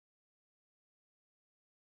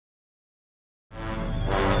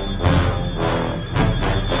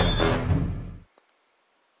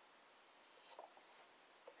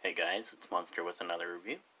Hey guys, it's Monster with another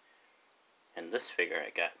review. And this figure I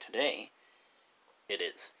got today, it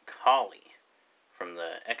is Collie from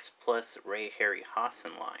the X Plus Ray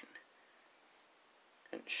Harryhausen line.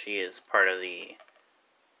 And she is part of the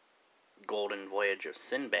Golden Voyage of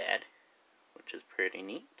Sinbad, which is pretty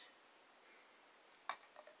neat.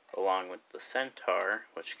 Along with the Centaur,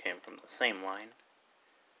 which came from the same line.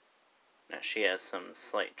 Now she has some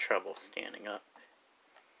slight trouble standing up.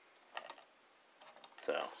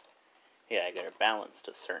 So, yeah, I got her balanced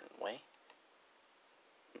a certain way.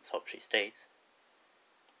 Let's hope she stays.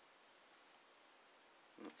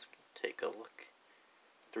 Let's take a look.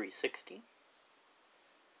 360.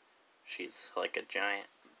 She's like a giant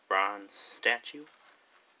bronze statue.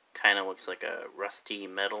 Kinda looks like a rusty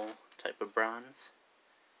metal type of bronze.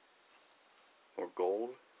 Or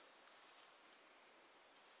gold.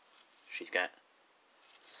 She's got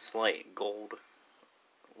slight gold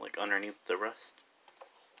like underneath the rust.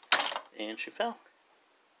 And she fell.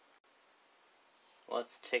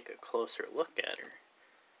 Let's take a closer look at her.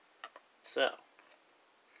 So,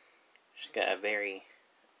 she's got a very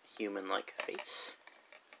human-like face.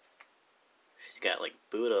 She's got like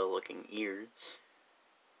Buddha-looking ears.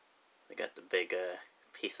 They got the big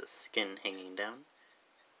piece of skin hanging down.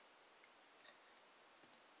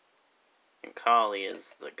 And Kali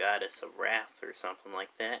is the goddess of wrath or something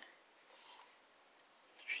like that.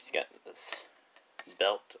 She's got this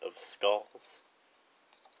belt of skulls.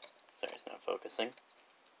 Sorry, it's not focusing.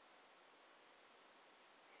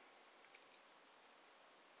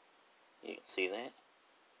 You can see that.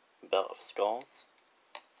 Belt of skulls.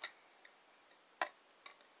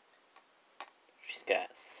 She's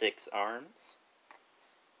got 6 arms.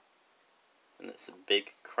 And this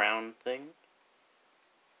big crown thing.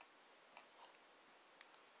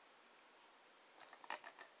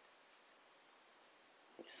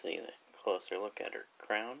 You see that closer look at her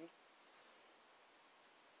crown.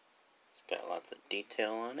 It's got lots of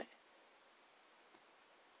detail on it.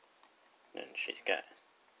 And she's got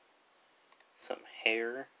some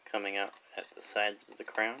hair coming out at the sides of the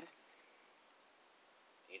crown.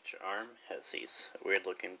 Each arm has these weird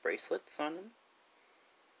looking bracelets on them.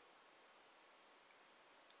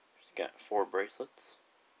 She's got 4 bracelets.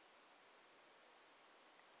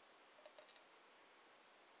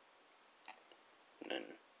 And then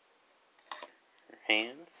her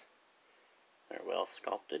hands are well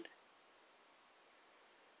sculpted.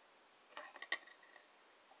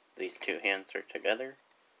 These 2 hands are together.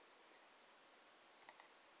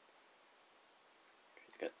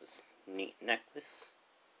 She's got this neat necklace,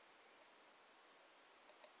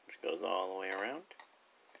 which goes all the way around.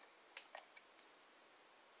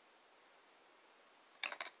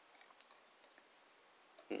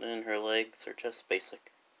 And then her legs are just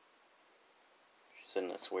basic. She's in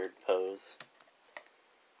this weird pose,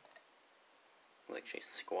 like she's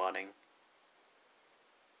squatting.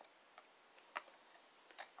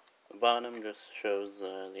 The bottom just shows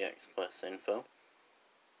the X Plus info.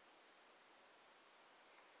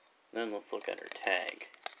 Then let's look at her tag.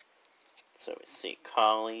 So we see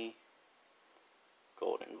Collie,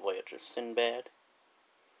 Golden Voyage of Sinbad.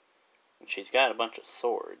 And she's got a bunch of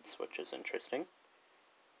swords, which is interesting.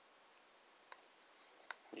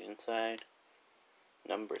 The inside,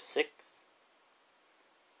 number 6,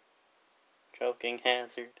 choking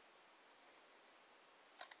hazard,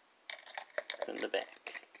 and the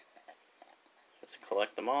back. Just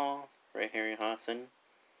collect them all, Ray Harryhausen,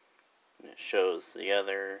 and it shows the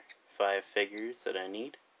other 5 figures that I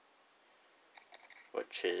need,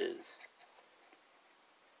 which is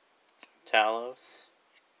Talos,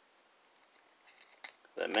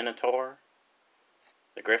 the Minotaur,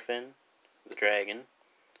 the Griffin, the Dragon,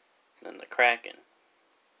 and then the Kraken.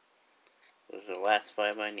 Those are the last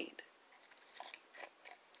 5 I need.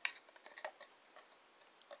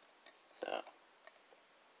 So,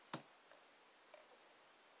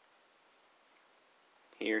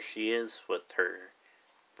 here she is with her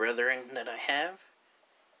brethren that I have,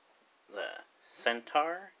 the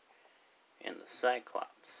Centaur and the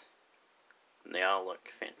Cyclops. And they all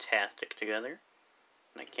look fantastic together,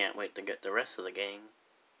 and I can't wait to get the rest of the gang.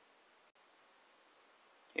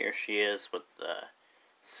 Here she is with the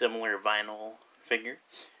similar vinyl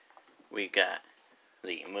figures. We got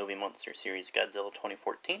the Movie Monster Series Godzilla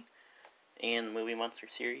 2014 and the Movie Monster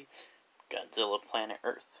Series Godzilla Planet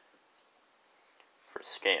Earth for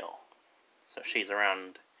scale. So she's a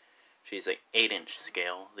 8-inch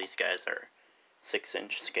scale. These guys are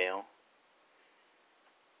 6-inch scale.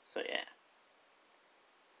 So yeah.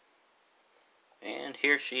 And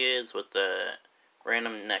here she is with the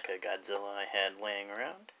random NECA Godzilla I had laying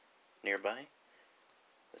around nearby.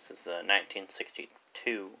 This is a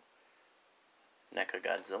 1962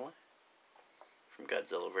 Mechagodzilla from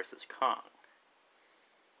Godzilla vs. Kong.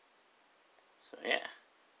 So yeah,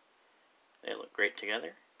 they look great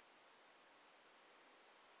together.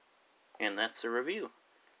 And that's the review.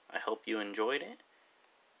 I hope you enjoyed it.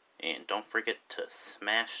 And don't forget to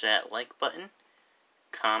smash that like button,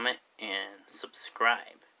 comment, and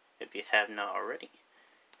subscribe if you have not already.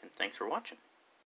 And thanks for watching.